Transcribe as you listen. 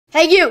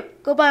Hey you!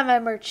 Go buy my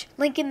merch.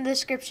 Link in the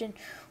description.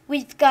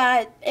 We've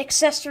got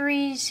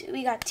accessories,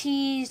 we got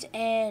tees,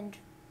 and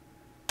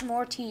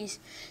more tees.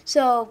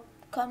 So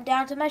come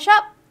down to my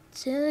shop.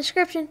 It's in the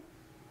description.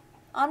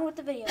 On with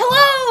the video.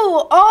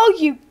 Hello, all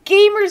you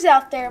gamers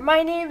out there.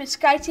 My name is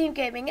SkyTeam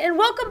Gaming, and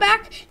welcome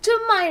back to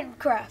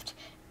Minecraft.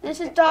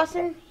 This is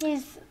Dawson.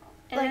 He's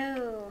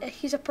Hello.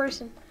 he's a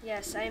person.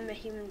 Yes, I am a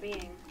human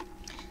being.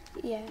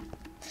 Yeah.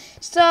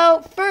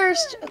 So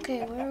first,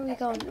 okay, where are we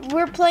going?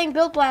 We're playing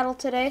Build Battle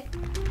today,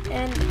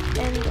 and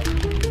I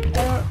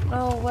don't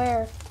know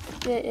where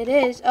it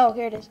is. Oh,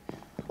 here it is.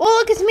 Oh,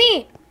 look, it's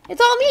me.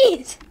 It's all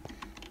me.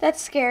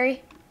 That's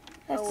scary.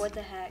 Oh, what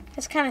the heck?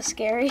 That's kind of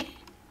scary.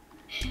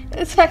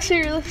 It's actually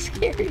really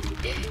scary.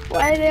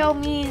 Why are they all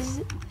me's?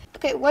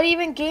 Okay, what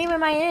even game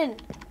am I in?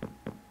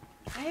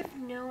 I have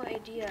no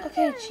idea.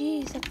 Okay,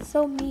 jeez, that's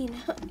so mean.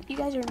 You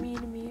guys are mean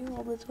to me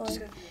all the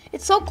time.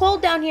 It's so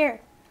cold down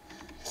here.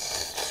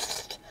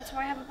 That's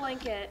why I have a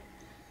blanket.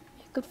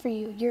 Good for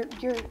you.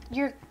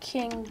 You're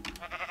king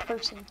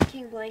person.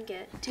 King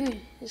blanket. Dude,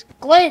 this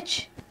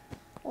glitch.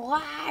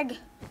 Lag.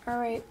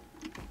 Alright.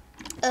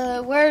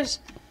 Where's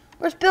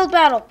Build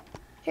Battle?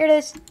 Here it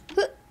is.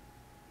 Did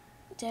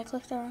I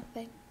click the wrong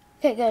thing?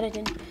 Okay, good, I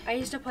didn't. I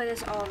used to play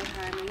this all the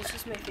time. This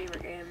is my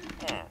favorite game.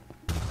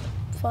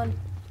 Fun.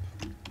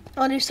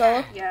 I'll do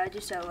solo? Yeah, I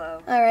do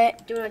solo.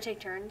 Alright. Do you want to take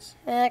turns?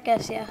 I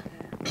guess, yeah.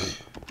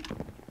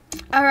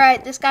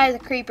 Alright, this guy has a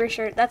creeper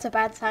shirt. That's a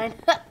bad sign.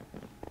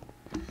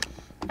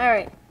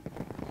 Alright.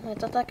 I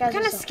thought that guy's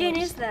What kind of skin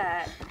is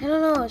that? I don't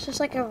know. It's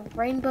just like a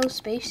rainbow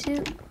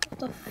spacesuit. What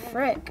the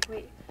frick?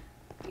 Wait,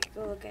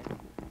 go look at him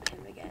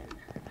again.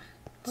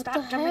 What Stop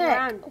the jumping heck?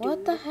 around, dude.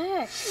 What the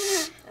heck?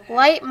 Okay.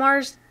 Light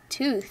Mars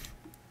tooth.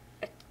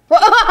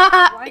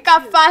 I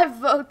got tooth? 5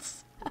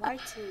 votes. Why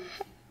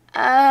tooth?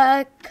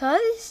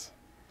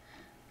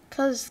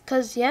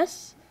 Cause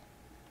yes.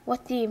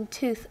 What theme?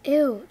 Tooth.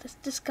 Ew, that's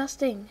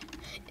disgusting.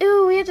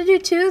 Ew, we have to do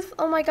tooth?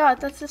 Oh my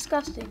god, that's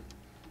disgusting.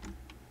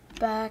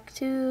 Back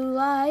to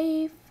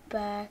life,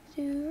 back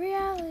to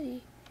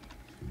reality.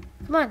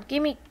 Come on,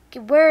 give me,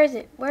 where is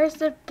it? Where's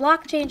the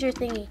block changer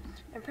thingy?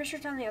 I'm pretty sure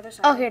it's on the other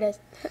side. Oh, here it is.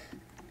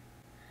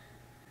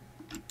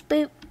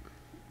 Boop.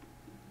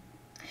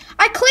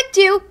 I clicked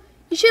you!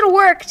 You should have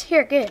worked.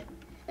 Here, good.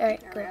 Alright,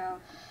 There good. we go.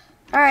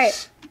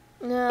 Alright.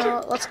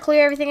 Now, let's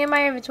clear everything in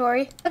my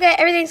inventory. Okay,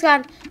 everything's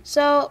gone.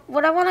 So,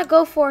 what I want to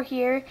go for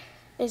here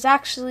is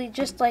actually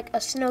just like a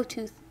snow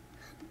tooth.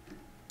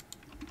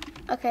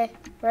 Okay,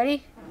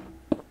 ready?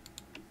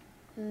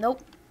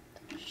 Nope.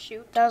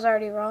 Shoot. That was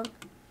already wrong.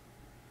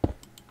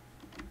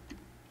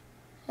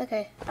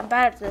 Okay, I'm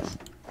bad at this.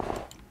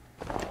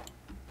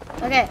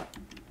 Okay.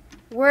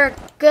 We're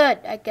good,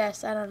 I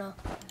guess. I don't know.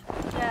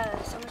 Yeah,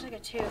 it's almost like a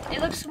tooth.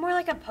 It looks more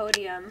like a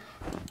podium.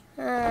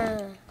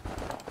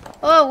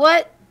 Oh,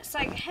 what? It's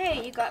like,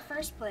 hey, you got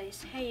first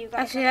place. Hey, you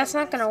got Actually, that's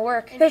not going to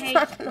work. And That's hey,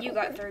 not gonna you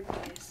work. got third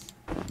place.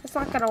 It's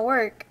not going to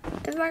work.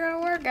 It's not going to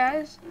work,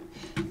 guys.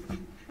 I'm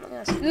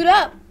going to scoot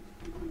up.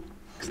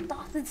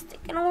 Dawson's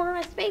sticking over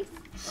my space.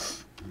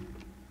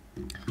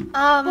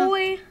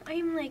 Boy,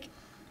 I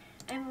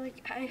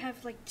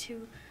have like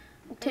two.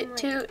 I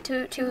can't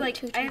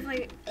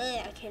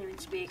even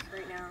speak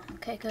right now.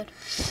 Okay, good.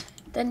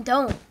 Then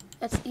don't.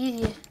 That's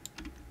easy.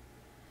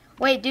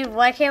 Wait, dude,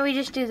 why can't we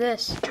just do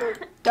this?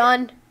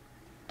 Done.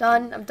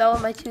 Done. I'm done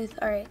with my tooth.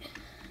 All right.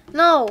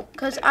 No,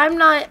 cause I'm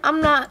not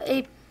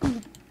a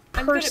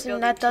person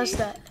that does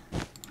that.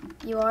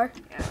 You are?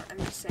 Yeah, I'm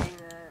just saying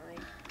that.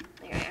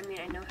 I mean,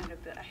 I know how to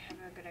build. I have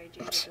a good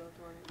idea to build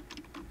one.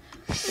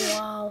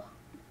 Wow.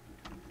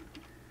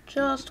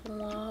 Just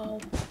wow.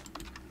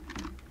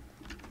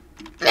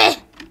 Meh.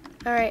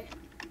 All right.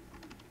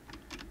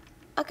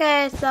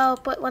 Okay, so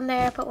put one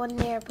there, put one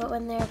there, put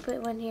one there,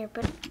 put one here,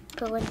 put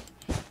one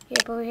here,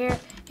 put here,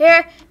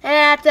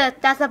 and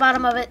that's the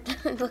bottom of it.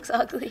 It looks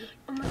ugly.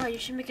 Oh my god, you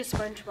should make a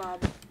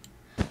SpongeBob.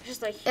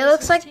 Just like It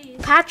looks like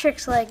teeth.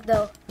 Patrick's leg,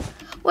 though.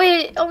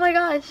 Wait, oh my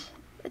gosh,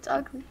 it's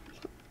ugly.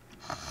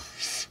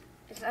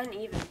 It's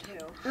uneven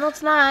too. No,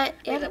 it's not.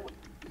 Wait, Yeah,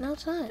 no,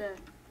 it's not.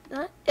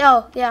 the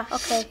Oh, yeah.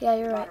 Okay, yeah,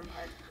 you're right. bottom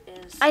part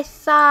is. I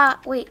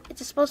thought. Wait,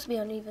 it's supposed to be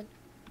uneven.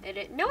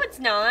 No, it's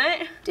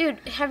not. Dude,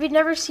 have you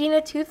never seen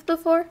a tooth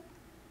before?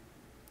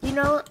 You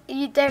know,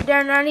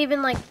 they're not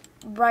even like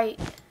right.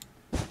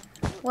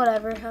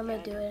 Whatever, I'm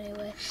gonna do it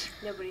anyway.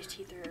 Nobody's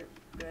teeth are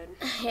good.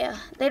 Yeah,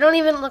 they don't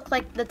even look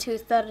like the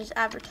tooth that is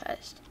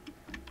advertised.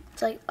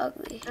 It's like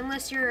ugly.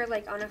 Unless you're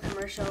like on a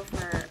commercial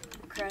for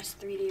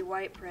Crest 3D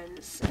white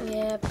prints.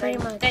 Yeah, pretty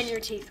much. Then your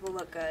teeth will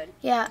look good.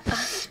 Yeah.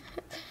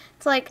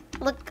 It's like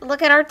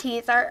look at our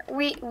teeth.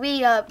 We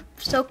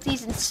soak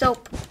these in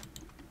soap.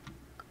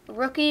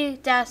 Rookie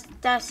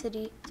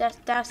Dastly.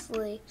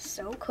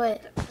 Soap?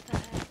 Quit. What the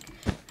heck?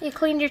 You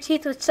cleaned your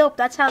teeth with soap.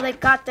 That's how they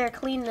got their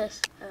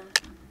cleanness.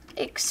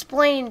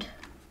 Explained.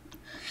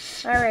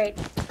 All right.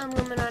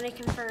 Illuminati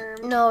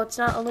confirmed. No, it's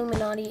not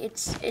Illuminati.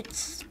 It's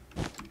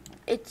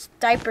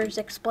diapers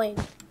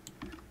explained.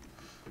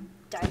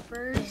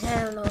 Diapers?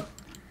 I don't know.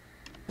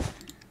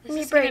 Give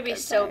me a This is gonna break. be I'm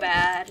so sorry.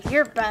 bad.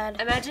 You're bad.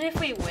 Imagine if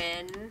we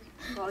win.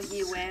 Well,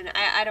 you win.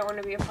 I don't want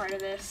to be a part of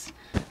this.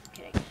 I'm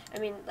kidding. I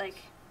mean,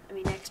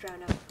 next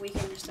round up, we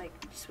can just like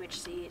switch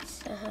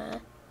seats.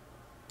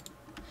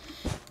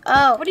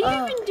 Oh. What are you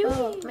even doing?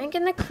 Oh,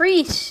 making the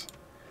crease.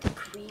 The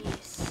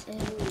crease.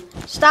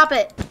 Stop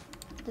it.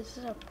 This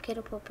is a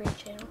kid-appropriate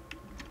channel.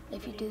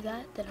 If you do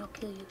that, then I'll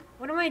kill you.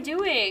 What am I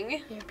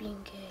doing? You're being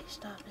gay.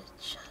 Stop it.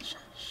 Shush,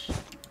 shush.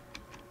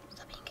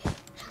 Stop being gay.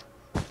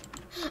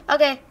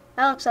 Okay,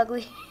 that looks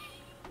ugly.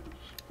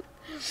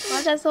 Why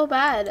is that so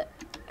bad?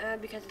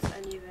 Because it's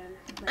uneven.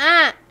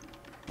 Ah!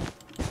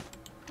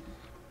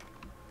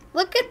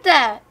 Look at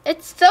that.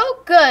 It's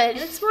so good.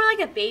 It looks more like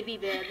a baby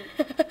bib.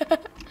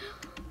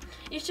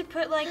 You should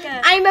put like a.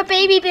 I'm a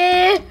baby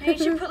bib. You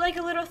should put like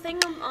a little thing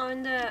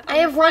on the. I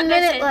have 1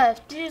 minute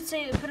left. You should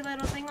say put a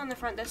little thing on the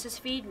front that says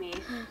 "Feed me."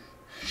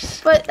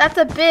 But that's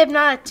a bib,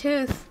 not a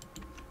tooth.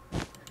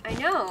 I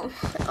know.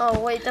 Oh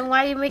wait, then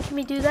why are you making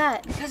me do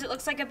that? Because it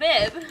looks like a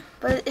bib.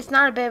 But it's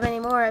not a bib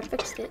anymore. I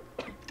fixed it.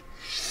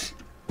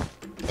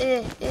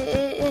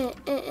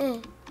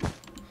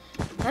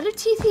 How do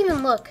teeth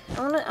even look?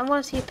 I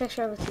wanna see a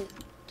picture of a tooth.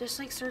 Just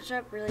like search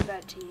up really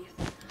bad teeth.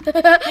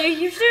 Hey,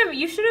 you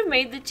should have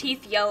made the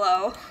teeth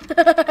yellow.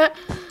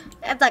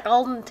 That's like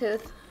golden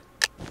tooth.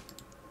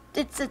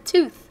 It's a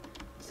tooth.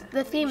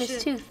 The theme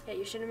is tooth. Yeah,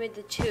 you should have made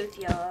the tooth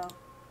yellow.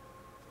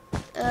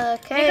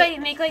 Okay.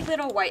 Make like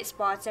little white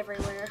spots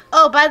everywhere.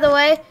 Oh, by the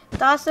way,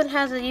 Dawson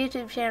has a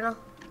YouTube channel.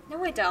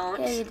 No, I don't.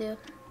 Yeah, you do.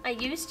 I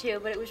used to,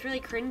 but it was really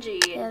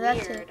cringy and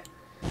that's weird.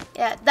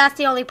 Yeah, that's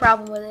the only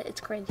problem with it. It's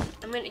cringy.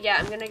 I'm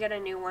gonna get a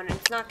new one.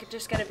 It's not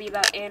just gonna be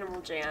about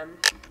Animal Jam.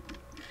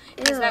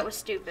 Because Ew. that was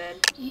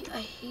stupid.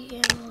 I hate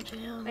Animal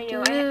Jam. I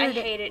know, Dude. I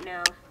hate it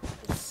now.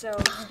 It's so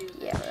stupid.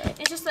 Yeah, right.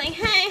 It's just like,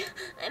 hey,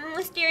 I'm a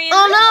mysterious.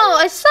 Oh no,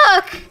 I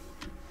suck.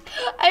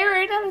 I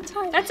ran out of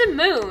time. That's a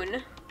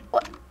moon.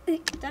 What?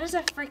 That is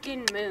a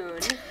freaking moon.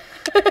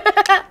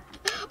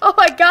 Oh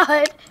my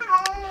god.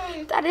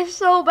 That is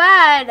so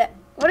bad.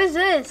 What is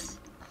this?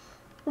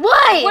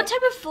 Why? What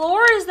type of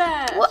floor is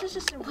that? What? It's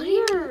just What do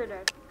you-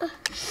 weird.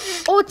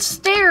 Oh, it's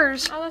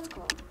stairs. Oh, that's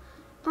cool.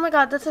 Oh my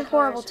god, that's a The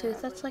horrible colors are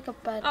tooth. That's ugly. like a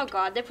bad. Oh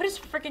god, they put his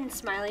freaking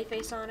smiley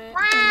face on it.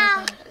 Oh my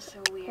god. That's so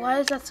weird. Why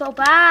is that so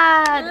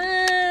bad?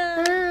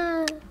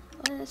 Uh,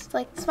 It's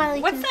like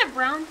smiley what's tooth. that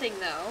brown thing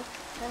though?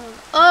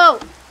 Oh.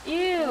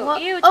 Ew,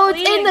 What? ew, Oh,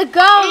 it's in the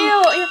gum.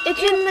 Ew,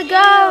 It's ew, in the ew.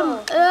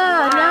 gum.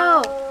 Wow.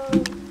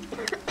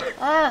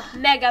 No.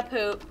 Mega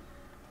poop.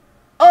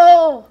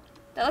 Oh.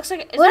 That looks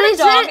like. What that is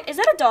a dog? it? Is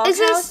that a dog Is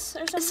house this? or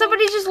something?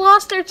 Somebody just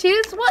lost their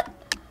tooth? What?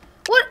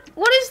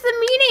 What is the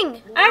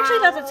meaning? I actually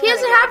thought that's. He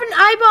kinda doesn't good. have an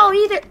eyeball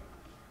either.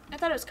 I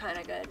thought it was kind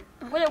of good.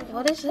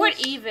 What is What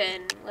this?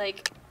 even?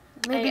 Like.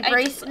 Maybe I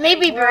braces. just-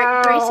 Maybe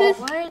braces.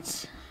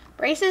 What?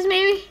 Braces,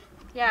 maybe.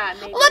 Yeah,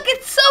 maybe. Look,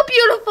 it's so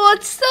beautiful.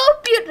 It's so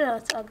beautiful. No,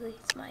 it's ugly.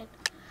 It's mine.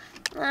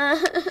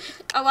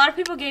 A lot of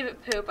people gave it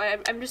poop.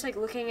 I'm just like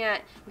looking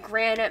at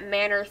Granite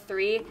Manor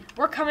 3.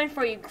 We're coming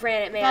for you,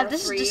 Granite Manor God,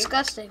 this 3. is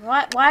disgusting.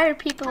 Why are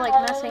people like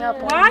messing up?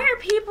 Why are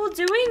people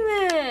doing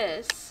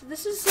this?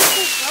 This is so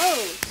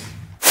gross.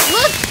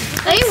 Look,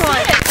 they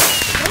won. Sick.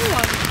 They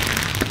won.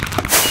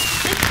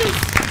 This is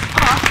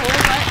awful,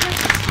 but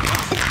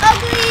It's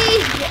ugly.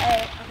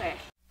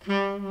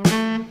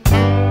 okay.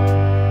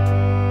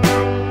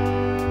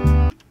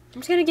 I'm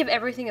just gonna give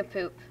everything a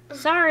poop.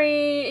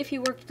 Sorry if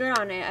you worked good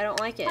on it. I don't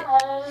like it.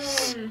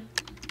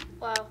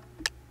 Wow.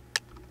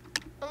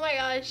 Oh my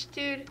gosh,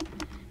 dude.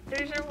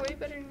 Yours are way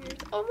better than yours.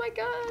 Oh my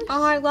gosh.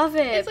 Oh, I love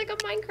it. It's like a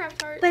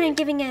Minecraft heart. But I'm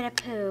giving it a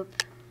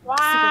poop.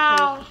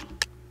 Wow.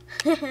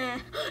 Super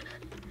poop.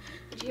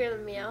 Did you hear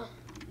the meow?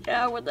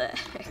 Yeah, what the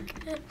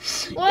heck?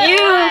 What? Ew,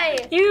 Why?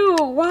 ew,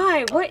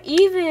 why? What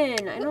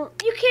even? I don't.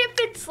 You can't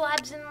fit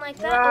slabs in like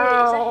that. Oh, wait,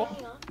 is that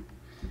hanging off?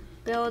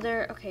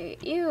 Builder. Okay.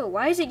 Ew.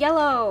 Why is it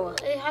yellow?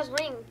 It has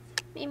wings.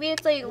 Maybe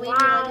it's like leaving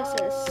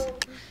legacies.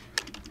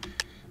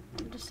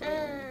 I'm just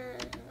saying.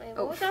 Wait,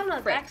 Oh, what was on the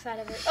frick. back side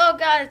of it? Oh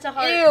god, it's a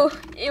heart. Ew.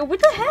 Ew. What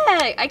the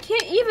heck? I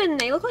can't even.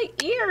 They look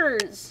like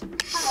ears.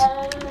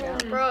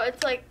 Bro,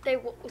 it's like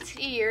it's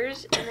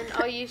ears, and then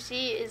all you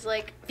see is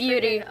like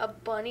Beauty. freaking a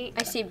bunny.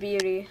 I see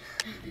beauty.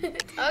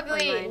 It's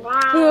ugly.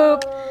 Mine.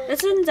 Poop.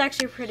 This one's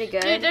actually pretty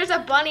good. Dude, there's a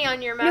bunny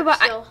on your map No, but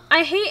still.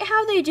 I hate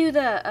how they do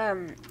the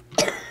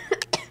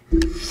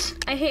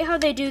I hate how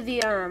they do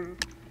the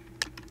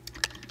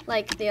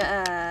like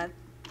the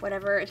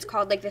whatever it's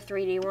called, like the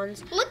 3D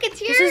ones. Look, it's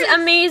yours. This is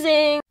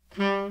amazing.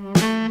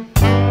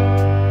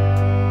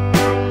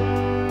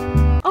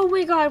 Oh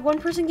my god, one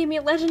person gave me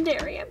a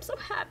legendary. I'm so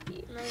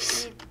happy. No,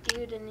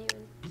 you didn't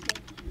even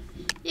say.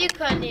 You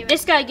couldn't even.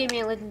 This guy gave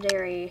me a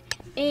legendary.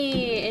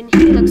 Hey, and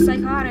he looks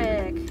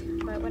psychotic.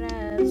 But what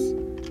else?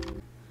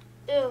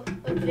 Ew,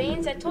 with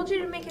veins? I told you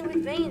to make it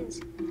with veins.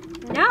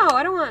 No,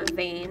 I don't want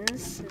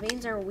veins.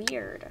 Veins are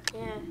weird.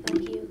 Yeah,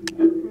 like you.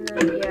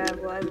 No, yeah,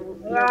 well, you're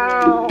weird.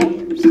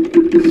 I'm sorry.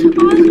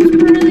 Oh, this is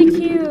really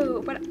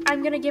cute, but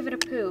I'm gonna give it a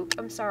poop.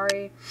 I'm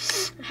sorry.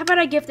 How about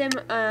I give them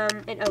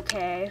an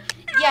okay?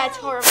 Yeah, it's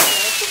horrible.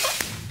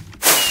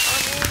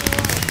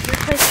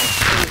 place to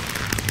sleep.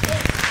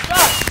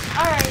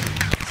 Alright.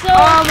 So,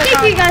 Oh my thank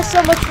God. you guys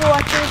so much for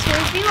watching this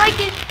video. If you like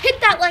it,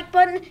 hit that like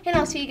button, and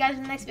I'll see you guys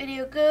in the next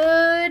video.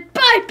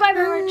 Goodbye. Bye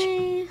very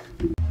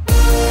much. Bye.